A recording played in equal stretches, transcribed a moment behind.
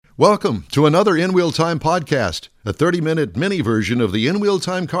Welcome to another In Wheel Time podcast, a 30-minute mini version of the In Wheel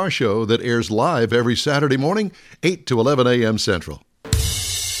Time car show that airs live every Saturday morning, 8 to 11 a.m. Central.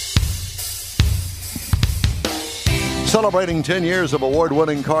 Celebrating 10 years of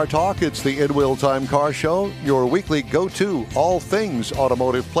award-winning car talk, it's the In Wheel Time car show, your weekly go-to all things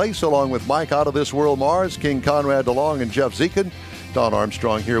automotive place, along with Mike Out of This World Mars, King Conrad DeLong, and Jeff Zekin. Don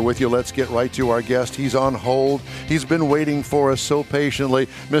Armstrong here with you. Let's get right to our guest. He's on hold. He's been waiting for us so patiently.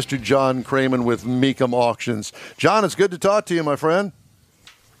 Mr. John Kraman with Mecum Auctions. John, it's good to talk to you, my friend.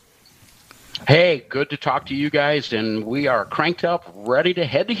 Hey, good to talk to you guys, and we are cranked up, ready to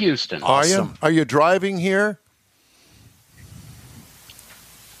head to Houston. Awesome. Are you driving here?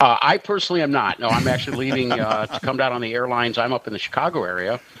 I personally am not. No, I'm actually leaving to come down on the airlines. I'm up in the Chicago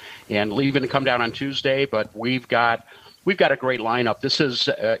area and leaving to come down on Tuesday, but we've got a great lineup. This is,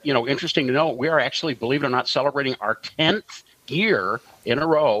 interesting to know. We are actually, believe it or not, celebrating our 10th year in a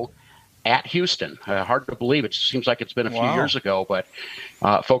row at Houston. Hard to believe. It seems like it's been a few years ago, but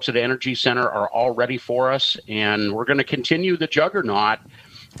folks at Energy Center are all ready for us, and we're going to continue the juggernaut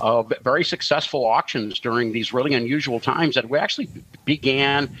of very successful auctions during these really unusual times that we actually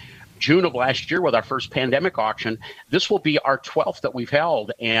began June of last year with our first pandemic auction. This will be our 12th that we've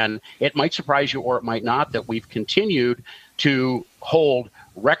held, and it might surprise you or it might not that we've continued to hold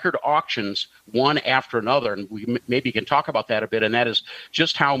record auctions one after another, and we maybe can talk about that a bit, and that is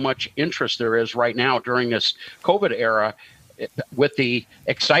just how much interest there is right now during this COVID era with the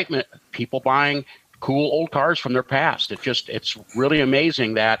excitement, people buying cool old cars from their past. It's really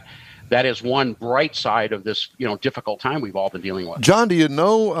amazing that is one bright side of this, difficult time we've all been dealing with. John, do you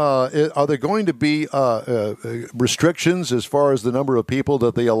know, are there going to be restrictions as far as the number of people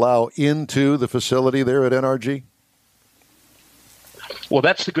that they allow into the facility there at NRG? Well,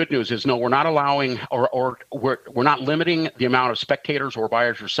 that's the good news is no, we're not allowing or we're not limiting the amount of spectators or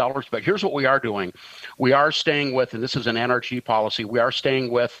buyers or sellers. But here's what we are doing. We are staying with, and this is an NRG policy, we are staying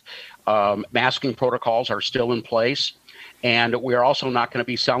with masking protocols are still in place. And we are also not going to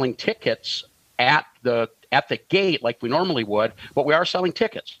be selling tickets at the gate like we normally would, but we are selling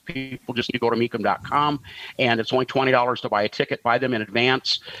tickets. People just need to go to Mecum.com, and it's only $20 to buy a ticket. Buy them in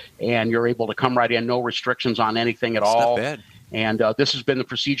advance, and you're able to come right in. No restrictions on anything at all. Not bad. And this has been the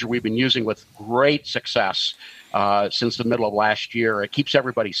procedure we've been using with great success since the middle of last year. It keeps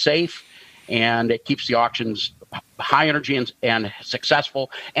everybody safe, and it keeps the auctions high energy and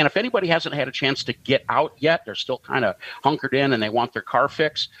successful. And if anybody hasn't had a chance to get out yet, they're still kind of hunkered in and they want their car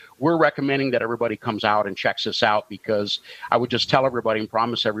fixed, we're recommending that everybody comes out and checks this out, because I would just tell everybody and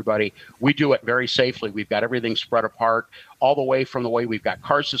promise everybody we do it very safely. We've got everything spread apart, all the way from the way we've got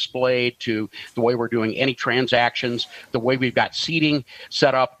cars displayed to the way we're doing any transactions, the way we've got seating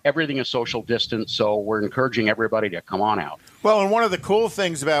set up. Everything is social distance, so we're encouraging everybody to come on out. Well, and one of the cool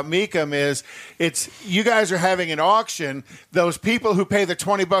things about Mecum is you guys are having an auction. Those people who pay the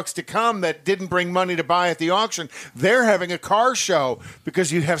 $20 to come that didn't bring money to buy at the auction, they're having a car show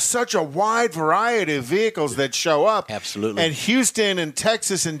because you have such a wide variety of vehicles that show up. Absolutely. And Houston and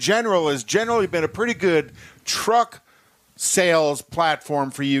Texas in general has generally been a pretty good truck sales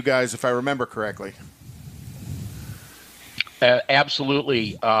platform for you guys, if I remember correctly.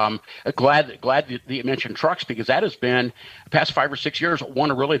 Absolutely. Glad that you mentioned trucks, because that has been the past 5 or 6 years one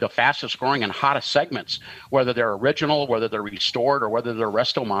of really the fastest growing and hottest segments, whether they're original, whether they're restored, or whether they're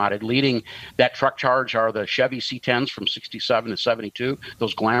resto modded. Leading that truck charge are the Chevy C10s from 67 to 72,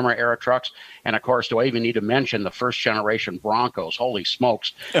 those glamour era trucks. And of course, do I even need to mention the first generation Broncos? Holy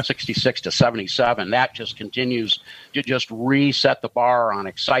smokes, 66 to 77. That just continues to just reset the bar on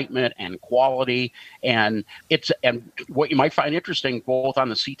excitement and quality. And what you might find interesting, both on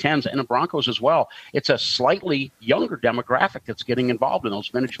the C10s and the Broncos as well, it's a slightly younger demographic that's getting involved in those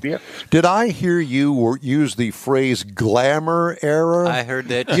vintage vehicles. Did I hear you use the phrase glamour era? I heard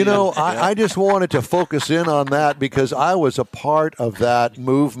that. I just wanted to focus in on that because I was a part of that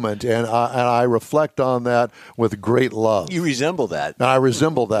movement, and I reflect on that with great love. You resemble that. And I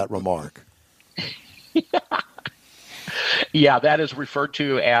resemble that remark. Yeah, that is referred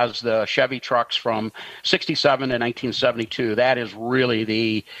to as the Chevy trucks from 67 to 1972. That is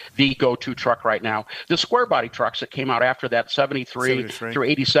really the go-to truck right now. The square body trucks that came out after that, 73 through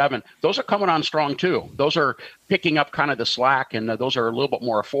 87, those are coming on strong too. Those are picking up kind of the slack, and those are a little bit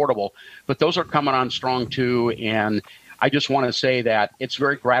more affordable, but those are coming on strong too. And I just want to say that it's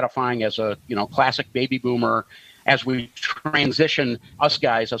very gratifying as a classic baby boomer, as we transition, us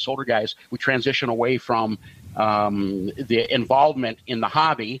older guys, we transition away from the involvement in the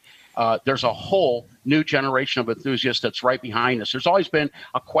hobby. There's a whole new generation of enthusiasts that's right behind us. There's always been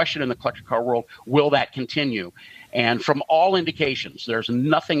a question in the collector car world, will that continue? And from all indications, there's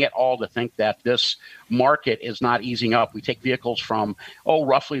nothing at all to think that this market is not easing up. We take vehicles from,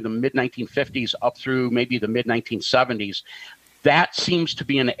 roughly the mid-1950s up through maybe the mid-1970s. That seems to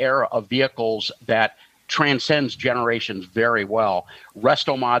be an era of vehicles that transcends generations very well.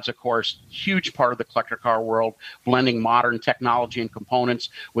 Resto mods, of course, huge part of the collector car world, blending modern technology and components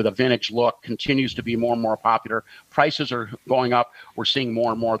with a vintage look, continues to be more and more popular. Prices are going up. We're seeing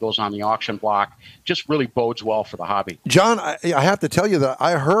more and more of those on the auction block. Just really bodes well for the hobby. John, I have to tell you that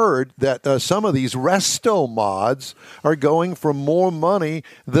I heard that some of these resto mods are going for more money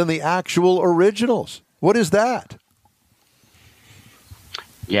than the actual originals. What is that?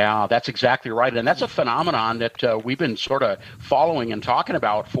 Yeah, that's exactly right. And that's a phenomenon that we've been sort of following and talking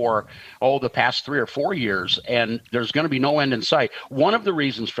about for, the past 3 or 4 years. And there's going to be no end in sight. One of the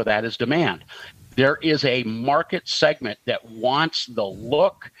reasons for that is demand. There is a market segment that wants the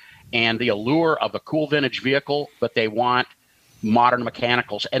look and the allure of a cool vintage vehicle, but they want modern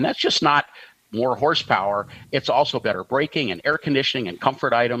mechanicals. And that's just not more horsepower. It's also better braking and air conditioning and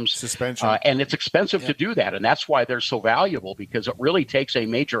comfort items. Suspension. And it's expensive to do that. And that's why they're so valuable, because it really takes a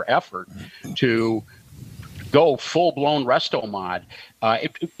major effort to go full-blown resto mod.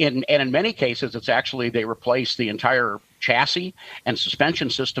 And in many cases, it's actually they replace the entire chassis and suspension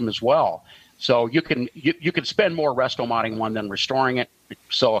system as well. So you can spend more resto modding one than restoring it.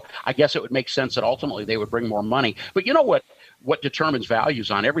 So I guess it would make sense that ultimately they would bring more money. But you know what determines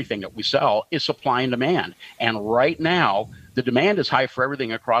values on everything that we sell is supply and demand. And right now, the demand is high for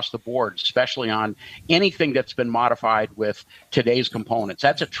everything across the board, especially on anything that's been modified with today's components.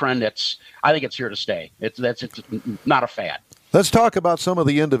 That's a trend I think it's here to stay. It's not a fad. Let's talk about some of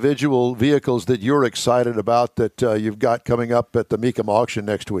the individual vehicles that you're excited about that you've got coming up at the Mecum auction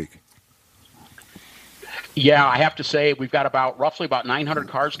next week. Yeah, I have to say we've got roughly about 900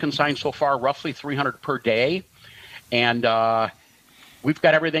 cars consigned so far, roughly 300 per day. And we've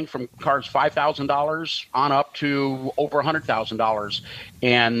got everything from cars $5,000 on up to over $100,000.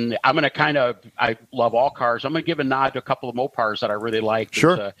 And I'm going to I love all cars. I'm going to give a nod to a couple of Mopars that I really like.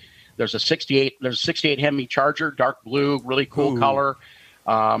 Sure. There's a 68 Hemi Charger, dark blue, really cool color.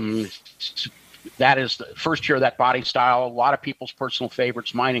 That is the first year of that body style. A lot of people's personal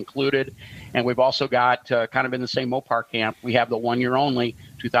favorites, mine included. And we've also got kind of in the same Mopar camp, we have the 1 year only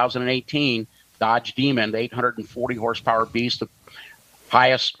 2018 Dodge Demon, the 840 horsepower beast, the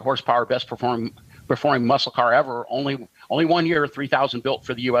highest horsepower, best performing muscle car ever. Only 1 year, 3,000 built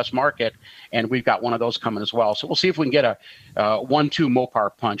for the U.S. market, and we've got one of those coming as well. So we'll see if we can get a 1-2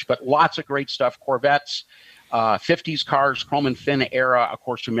 Mopar punch. But lots of great stuff: Corvettes, 50s cars, chrome and fin era. Of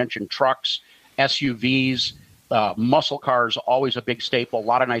course, we mentioned trucks, SUVs, muscle cars, always a big staple. A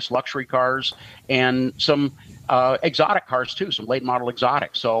lot of nice luxury cars, and some exotic cars too, some late model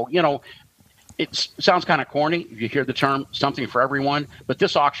exotics. So it sounds kind of corny. You hear the term something for everyone, but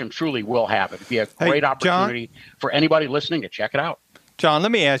this auction truly will have it. It'd be a great opportunity for anybody listening to check it out. John,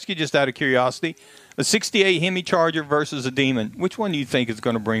 let me ask you, just out of curiosity, a 68 Hemi Charger versus a Demon, which one do you think is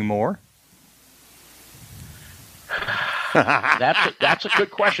going to bring more? That's a good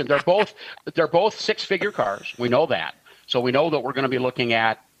question. They're both six-figure cars. We know that. So we know that we're going to be looking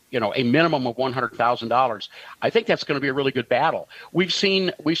at a minimum of $100,000. I think that's going to be a really good battle. We've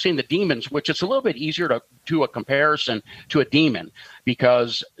seen the Demons, which it's a little bit easier to do a comparison to a Demon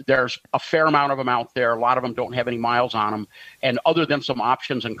because there's a fair amount of them out there. A lot of them don't have any miles on them, and other than some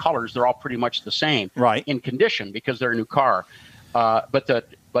options and colors, they're all pretty much the same in condition because they're a new car. But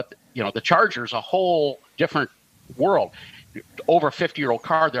the Charger's a whole different world. Over a 50-year-old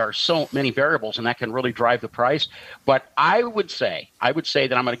car, there are so many variables, and that can really drive the price. But I would say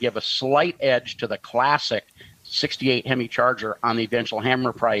that I'm going to give a slight edge to the classic 68 Hemi Charger on the eventual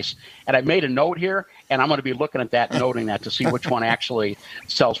hammer price. And I made a note here, and I'm going to be looking at that, noting that to see which one actually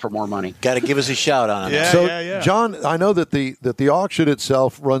sells for more money. Got to give us a shout on it. So, John, I know that the auction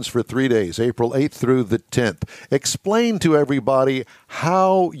itself runs for 3 days, April 8th through the 10th. Explain to everybody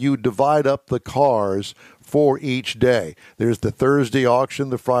how you divide up the cars for each day. There's the Thursday auction,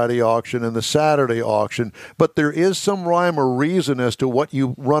 the Friday auction, and the Saturday auction, but there is some rhyme or reason as to what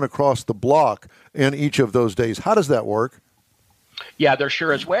you run across the block in each of those days. How does that work? Yeah, there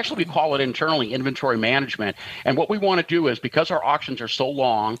sure is. We call it internally inventory management. And what we want to do is, because our auctions are so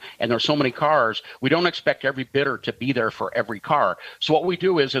long and there's so many cars, we don't expect every bidder to be there for every car. So what we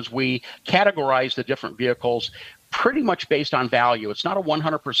do is we categorize the different vehicles pretty much based on value. It's not a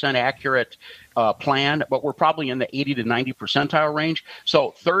 100% accurate plan, but we're probably in the 80 to 90 percentile range.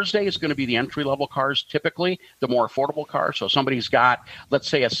 So Thursday is going to be the entry-level cars, typically the more affordable cars. So somebody's got, let's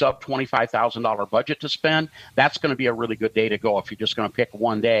say, a sub $25,000 budget to spend. That's going to be a really good day to go if you're just going to pick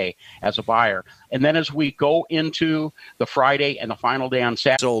one day as a buyer. And then as we go into the Friday and the final day on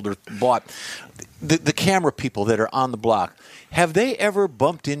Saturday, sold or bought, the camera people that are on the block, have they ever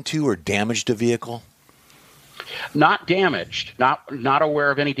bumped into or damaged a vehicle? not damaged, not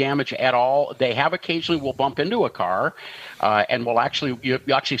aware of any damage at all. They have occasionally will bump into a car, and will actually you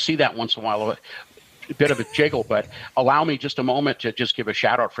actually see that once in a while. A bit of a jiggle, but allow me just a moment to just give a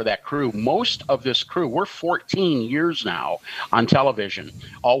shout out for that crew. Most of this crew, we're 14 years now on television,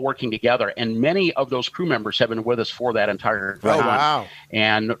 all working together, and many of those crew members have been with us for that entire time. Oh, wow.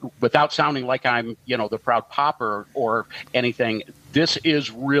 And without sounding like I'm, the proud papa or anything, this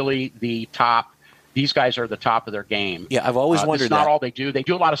is really the top. These guys are the top of their game. Yeah, I've always wondered that. It's not all they do. They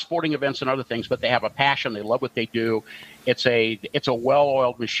do a lot of sporting events and other things, but they have a passion. They love what they do. It's a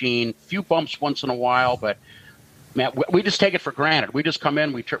well-oiled machine. Few bumps once in a while, but man, we just take it for granted. We just come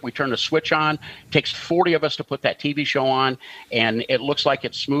in, we turn the switch on. It takes 40 of us to put that TV show on, and it looks like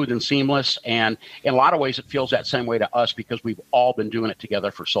it's smooth and seamless. And in a lot of ways, it feels that same way to us because we've all been doing it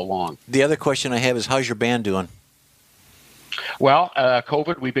together for so long. The other question I have is, how's your band doing? Well,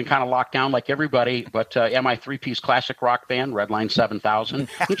 COVID, we've been kind of locked down like everybody, but my three-piece classic rock band, Redline 7000. You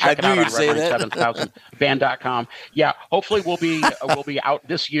can check it out on Redline7000band.com. Yeah, hopefully we'll be out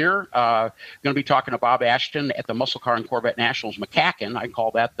this year. Going to be talking to Bob Ashton at the Muscle Car and Corvette Nationals McCacken. I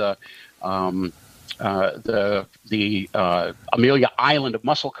call that the Amelia Island of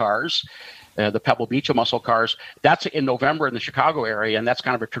muscle cars. The Pebble Beach of muscle cars. That's in November in the Chicago area, and that's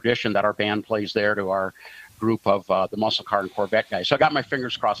kind of a tradition that our band plays there to our group of the muscle car and Corvette guys. So I got my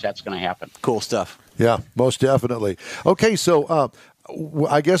fingers crossed that's going to happen. Cool stuff. Yeah, most definitely. Okay, so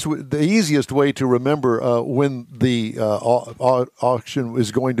I guess the easiest way to remember when the auction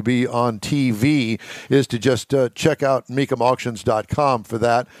is going to be on TV is to just check out meekumauctions.com for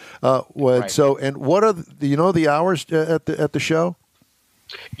that. Right. So, and what are the hours at the show?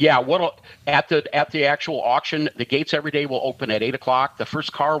 Yeah, at the actual auction, the gates every day will open at 8 o'clock. The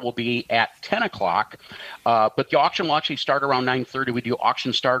first car will be at 10 o'clock, but the auction will actually start around 9:30. We do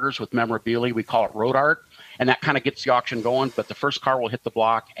auction starters with memorabilia. We call it road art, and that kind of gets the auction going. But the first car will hit the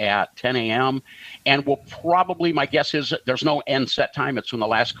block at 10 a.m., and we'll probably, my guess is there's no end set time. It's when the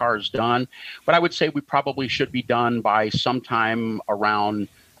last car is done. But I would say we probably should be done by sometime around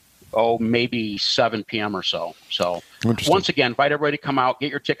maybe 7 p.m. or so. So once again, invite everybody to come out,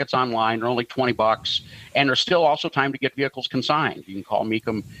 get your tickets online. They're only $20, and there's still also time to get vehicles consigned. You can call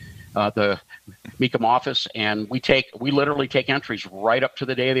Mecum, the Mecum office, and we literally take entries right up to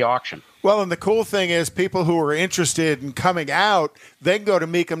the day of the auction. Well, and the cool thing is people who are interested in coming out, they can go to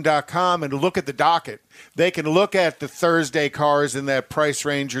Mecum.com and look at the docket. They can look at the Thursday cars in that price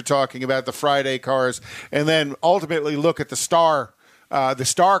range you're talking about, the Friday cars, and then ultimately look at the star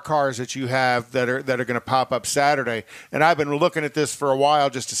cars that you have that are going to pop up Saturday. And I've been looking at this for a while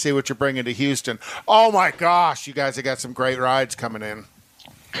just to see what you're bringing to Houston. Oh, my gosh, you guys have got some great rides coming in.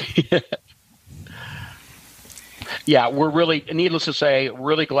 Yeah, we're really, needless to say,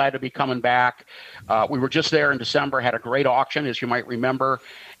 really glad to be coming back. We were just there in December, had a great auction, as you might remember.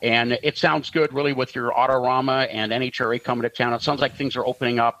 And it sounds good, really, with your Autorama and NHRA coming to town. It sounds like things are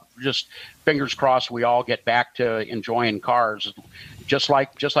opening up. Just fingers crossed we all get back to enjoying cars. Just like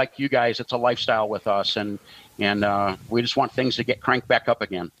you guys, it's a lifestyle with us. And we just want things to get cranked back up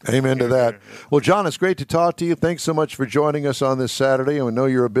again. Amen to that. Well, John, it's great to talk to you. Thanks so much for joining us on this Saturday. And we know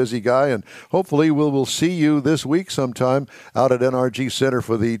you're a busy guy, and hopefully we'll see you this week sometime out at NRG Center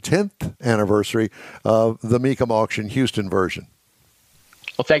for the 10th anniversary of the Mecum Auction Houston version.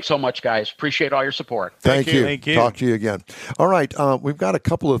 Well, thanks so much, guys. Appreciate all your support. Thank you. Thank you. Talk to you again. All right. We've got a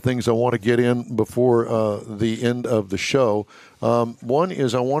couple of things I want to get in before the end of the show. One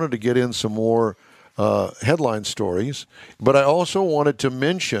is I wanted to get in some more headline stories, but I also wanted to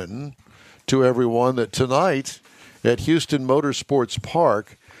mention to everyone that tonight at Houston Motorsports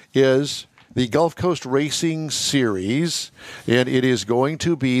Park is the Gulf Coast Racing Series, and it is going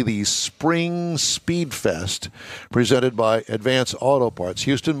to be the Spring Speed Fest presented by Advance Auto Parts.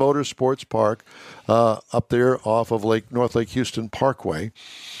 Houston Motorsports Park up there off of North Lake Houston Parkway.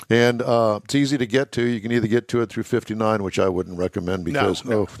 And it's easy to get to. You can either get to it through 59, which I wouldn't recommend because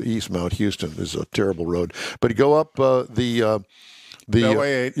the East Mount Houston is a terrible road. But you go up the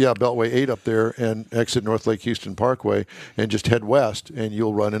Beltway 8. Yeah, Beltway 8 up there, and exit North Lake Houston Parkway, and just head west, and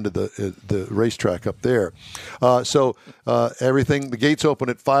you'll run into the racetrack up there. Everything, the gates open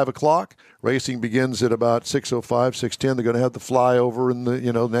at 5 o'clock. Racing begins at about 6:05, 6:10. They're going to have the flyover and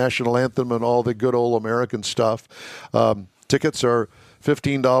the national anthem and all the good old American stuff. Tickets are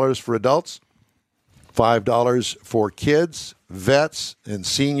 $15 for adults, $5 for kids, vets, and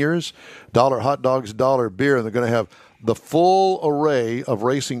seniors. $1 hot dogs, $1 beer, and they're going to have the full array of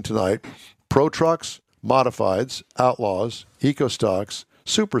racing tonight: Pro Trucks, Modifieds, Outlaws, Eco Stocks,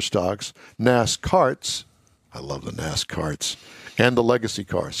 Super Stocks, NASCARts. I love the NASCARts. And the Legacy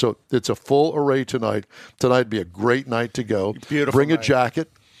car. So it's a full array tonight. Tonight would be a great night to go. Beautiful Bring night. a jacket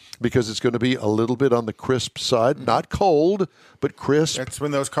because it's going to be a little bit on the crisp side. Not cold, but crisp. That's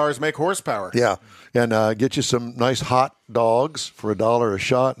when those cars make horsepower. Yeah. And get you some nice hot dogs for $1 a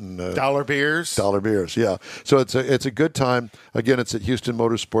shot and Dollar beers. $1 beers. Yeah. So it's a good time. Again, it's at Houston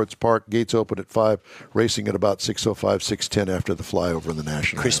Motorsports Park. Gates open at 5. Racing at about 6:05, 6:10 after the flyover in the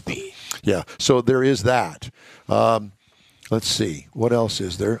national. Crispy. Anthem. Yeah. So there is that. Let's see. What else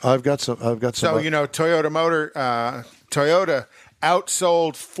is there? I've got some. So, Toyota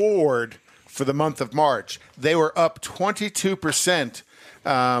outsold Ford for the month of March. They were up 22%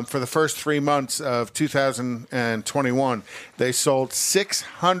 for the first 3 months of 2021. They sold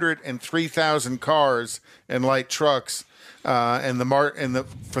 603,000 cars and light trucks for the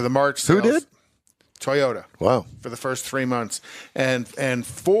March sales. Who did? Toyota. Wow. For the first 3 months. And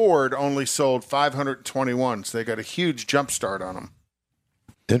Ford only sold 521, so they got a huge jump start on them.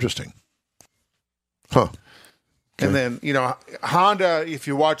 Interesting. Huh. And then, Honda, if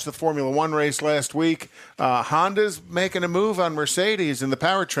you watched the Formula One race last week, Honda's making a move on Mercedes in the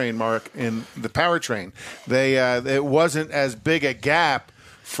powertrain it wasn't as big a gap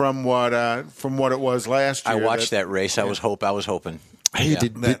from what it was last year. I watched that race. I was hoping. Hey,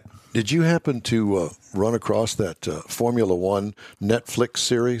 did you happen to run across that Formula One Netflix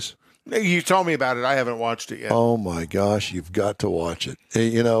series? You told me about it. I haven't watched it yet. Oh my gosh, you've got to watch it.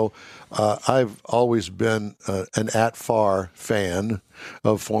 I've always been an at-far fan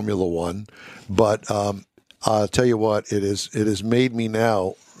of Formula One, but I'll tell you what, it has made me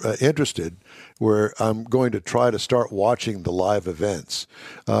now interested, where I'm going to try to start watching the live events.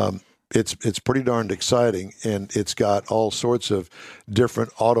 It's pretty darned exciting, and it's got all sorts of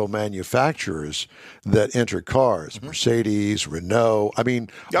different auto manufacturers that enter cars: Mercedes, Renault. I mean,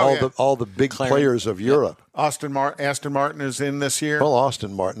 all the big players of Europe. Aston Martin is in this year. Well,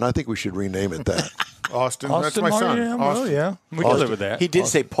 Aston Martin. I think we should rename it that. Austin, that's my son. Yeah, Austin. yeah. We can live with that. He did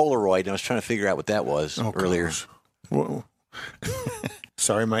say Polaroid, and I was trying to figure out what that was earlier. Whoa.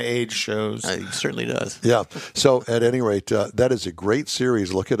 Sorry, my age shows. It certainly does. Yeah. So at any rate, that is a great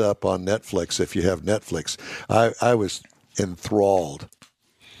series. Look it up on Netflix if you have Netflix. I was enthralled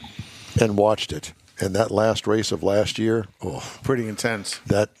and watched it. And that last race of last year, Pretty intense.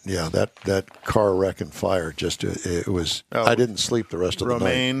 that car wreck and fire, it was. I didn't sleep the rest of the night.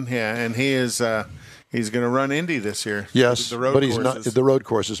 Romain, yeah, and he is he's going to run Indy this year. Yes, the road but he's courses. not the road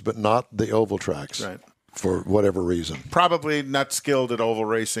courses, but not the oval tracks. Right. For whatever reason. Probably not skilled at oval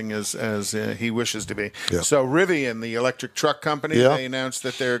racing as he wishes to be. Yeah. So Rivian, the electric truck company, they announced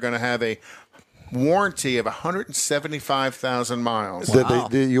that they're going to have a warranty of 175,000 miles. Wow.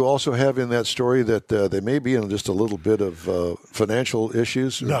 You also have in that story that they may be in just a little bit of financial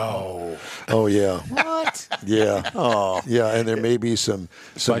issues. No. Oh, yeah. What? Yeah. Oh. Yeah, and there may be some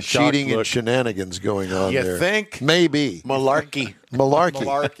shocked cheating and look. shenanigans going on You there. think? Maybe. Malarkey. Malarkey.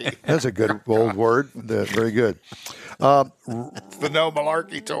 Malarkey. That's a good old word. Very good. The No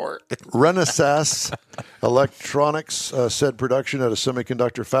Malarkey Tour. Renesas Electronics said production at a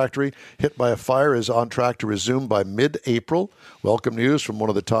semiconductor factory hit by a fire is on track to resume by mid-April. Welcome news from one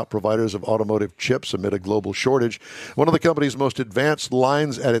of the top providers of automotive chips amid a global shortage. One of the company's most advanced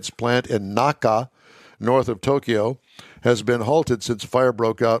lines at its plant in Naka, north of Tokyo, has been halted since a fire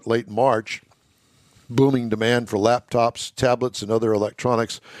broke out late March. Booming demand for laptops, tablets, and other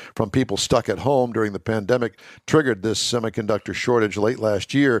electronics from people stuck at home during the pandemic triggered this semiconductor shortage late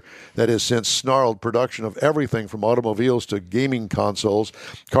last year that has since snarled production of everything from automobiles to gaming consoles.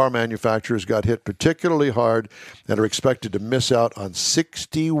 Car manufacturers got hit particularly hard and are expected to miss out on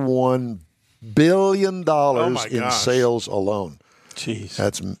 $61 billion in gosh. sales alone. Jeez.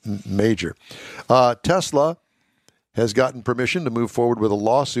 That's major. Tesla has gotten permission to move forward with a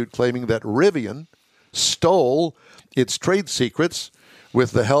lawsuit claiming that Rivian stole its trade secrets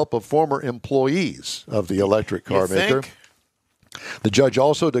with the help of former employees of the electric car maker. The judge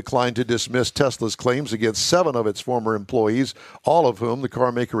also declined to dismiss Tesla's claims against 7 of its former employees, all of whom the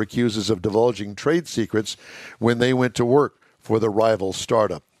car maker accuses of divulging trade secrets when they went to work for the rival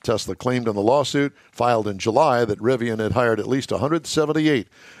startup. Tesla claimed in the lawsuit filed in July that Rivian had hired at least 178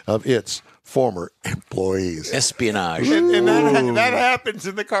 of its former employees. Espionage. And that happens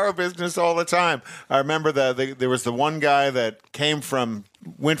in the car business all the time. I remember there was the one guy that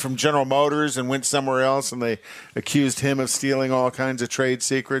went from General Motors and went somewhere else, and they accused him of stealing all kinds of trade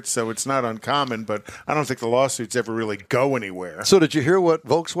secrets. So it's not uncommon, but I don't think the lawsuits ever really go anywhere. So did you hear what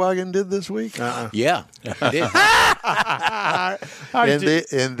Volkswagen did this week? Yeah, it did.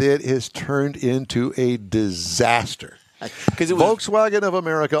 And it has turned into a disaster. Because Volkswagen of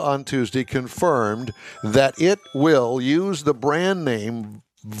America on Tuesday confirmed that it will use the brand name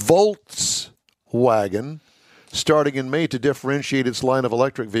Volkswagen starting in May to differentiate its line of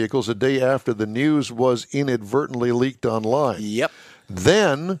electric vehicles a day after the news was inadvertently leaked online. Yep.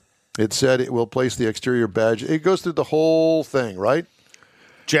 Then it said it will place the exterior badge. It goes through the whole thing, right?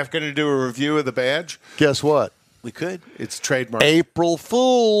 Jeff going to do a review of the badge? Guess what? We could. It's trademark. April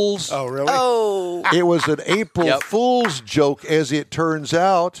Fools. Oh, really? Oh. It was an April Yep. Fool's joke, as it turns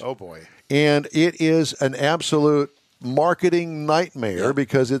out. Oh, boy. And it is an absolute marketing nightmare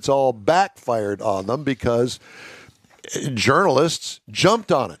because it's all backfired on them because journalists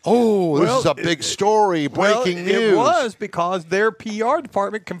jumped on it. Oh, this is a big story, breaking news. It was because their PR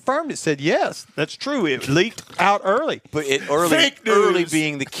department confirmed it. Said, yes, that's true. It leaked out early. But Fake news. early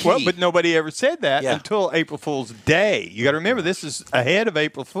being the key. Well, but nobody ever said that Yeah. until April Fool's Day. You got to remember, this is ahead of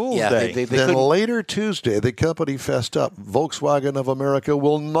April Fool's Yeah, Day. they Then couldn't- later Tuesday, the company fessed up. Volkswagen of America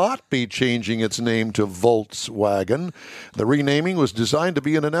will not be changing its name to Volkswagen. The renaming was designed to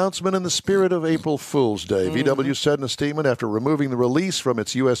be an announcement in the spirit of April Fool's Day. VW said in a statement after removing the release from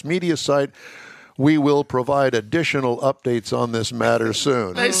its U.S. media site, "We will provide additional updates on this matter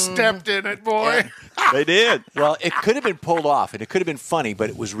soon." They stepped in it, boy. They did. Well, it could have been pulled off, and it could have been funny, but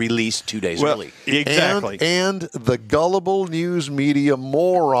it was released 2 days Well, early. exactly. And the gullible news media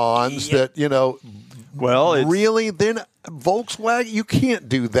morons that, well, it's, really, then Volkswagen, you can't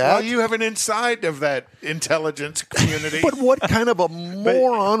do that. Well, you have an inside of that intelligence community. But what kind of a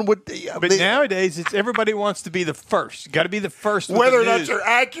moron would? but nowadays, it's everybody wants to be the first. You got to be the first. With Whether the or not news. you're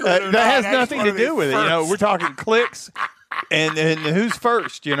accurate or not, that has I just nothing wanna to be do with it. first. We're talking clicks, and who's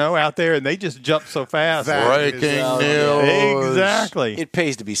first? Out there, and they just jump so fast. Breaking news. Exactly. It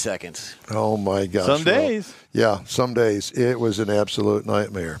pays to be second. Oh my gosh! Some days. Yeah, some days it was an absolute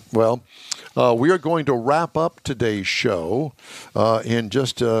nightmare. Well, we are going to wrap up today's show in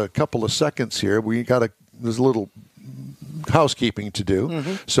just a couple of seconds here. There's a little housekeeping to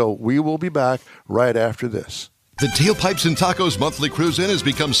do, so we will be back right after this. The Tailpipes and Tacos monthly cruise-in has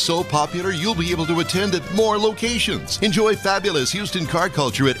become so popular you'll be able to attend at more locations. Enjoy fabulous Houston car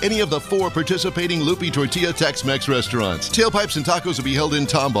culture at any of the 4 participating Lupi Tortilla Tex-Mex restaurants. Tailpipes and Tacos will be held in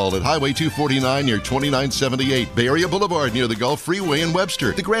Tomball at Highway 249 near 2978, Bay Area Boulevard near the Gulf Freeway in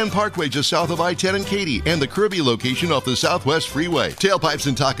Webster, the Grand Parkway just south of I-10 and Katy, and the Kirby location off the Southwest Freeway. Tailpipes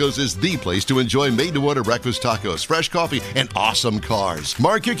and Tacos is the place to enjoy made-to-order breakfast tacos, fresh coffee, and awesome cars.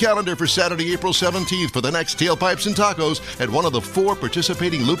 Mark your calendar for Saturday, April 17th for the next Tailpipes and Tacos at one of the 4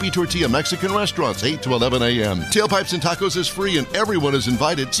 participating Lupi Tortilla Mexican restaurants, 8 to 11 a.m. Tailpipes and Tacos is free and everyone is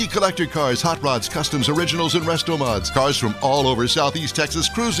invited. See collector cars, hot rods, customs, originals, and resto mods. Cars from all over Southeast Texas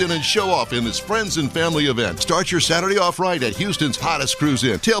cruise in and show off in this friends and family event. Start your Saturday off right at Houston's hottest cruise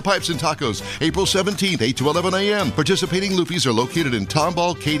in. Tailpipes and Tacos, April 17th, 8 to 11 a.m. Participating Lupis are located in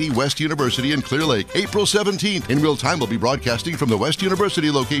Tomball, Katy, West University, and Clear Lake. April 17th. In real time, we'll be broadcasting from the West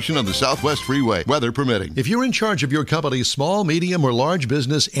University location on the Southwest Freeway, weather permitting. If you're in charge of your company's small, medium, or large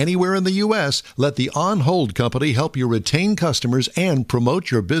business anywhere in the U.S., let the On Hold Company help you retain customers and promote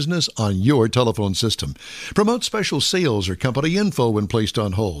your business on your telephone system. Promote special sales or company info when placed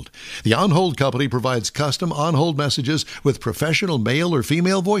on hold. The On Hold Company provides custom on-hold messages with professional male or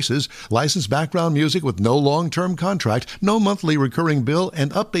female voices, licensed background music with no long-term contract, no monthly recurring bill,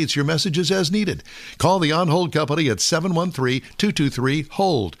 and updates your messages as needed. Call the On Hold Company at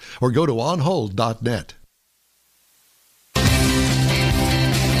 713-223-HOLD or go to onhold.net.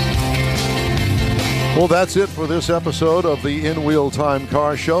 Well, that's it for this episode of the In Wheel Time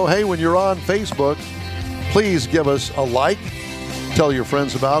Car Show. Hey, when you're on Facebook, please give us a like, tell your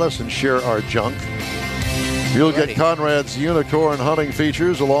friends about us, and share our junk. You'll get Conrad's unicorn hunting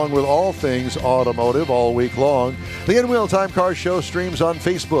features along with all things automotive all week long. The In Wheel Time Car Show streams on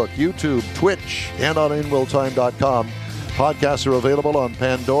Facebook, YouTube, Twitch, and on InWheelTime.com. Podcasts are available on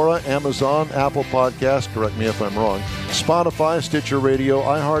Pandora, Amazon, Apple Podcasts, correct me if I'm wrong, Spotify, Stitcher Radio,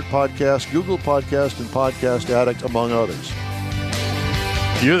 iHeart Podcast, Google Podcast, and Podcast Addict, among others.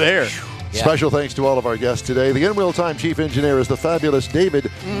 You're there. Yeah. Special thanks to all of our guests today. The In Wheel Time Chief Engineer is the fabulous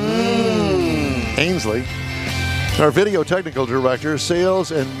David Ainsley. Our video technical director,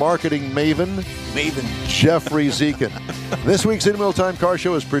 sales and marketing maven, Jeffrey Zekin. This week's In Wheel Time Car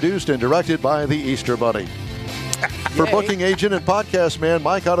Show is produced and directed by the Easter Bunny. For booking agent and podcast man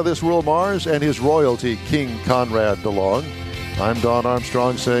Mike Out of This World Mars and his royalty, King Conrad DeLong, I'm Don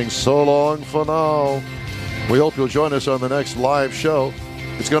Armstrong saying so long for now. We hope you'll join us on the next live show.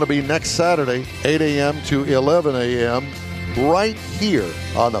 It's going to be next Saturday, 8 a.m. to 11 a.m., right here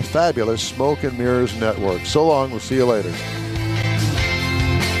on the fabulous Smoke and Mirrors Network. So long. We'll see you later.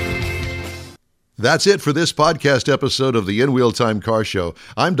 That's it for this podcast episode of the In Wheel Time Car Show.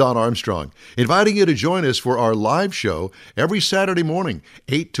 I'm Don Armstrong, inviting you to join us for our live show every Saturday morning,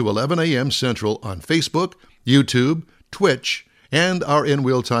 8 to 11 a.m. Central on Facebook, YouTube, Twitch, and our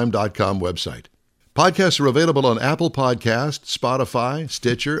InWheelTime.com website. Podcasts are available on Apple Podcasts, Spotify,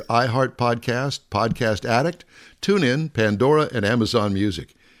 Stitcher, iHeart Podcast, Podcast Addict, TuneIn, Pandora, and Amazon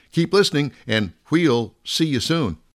Music. Keep listening, and we'll see you soon.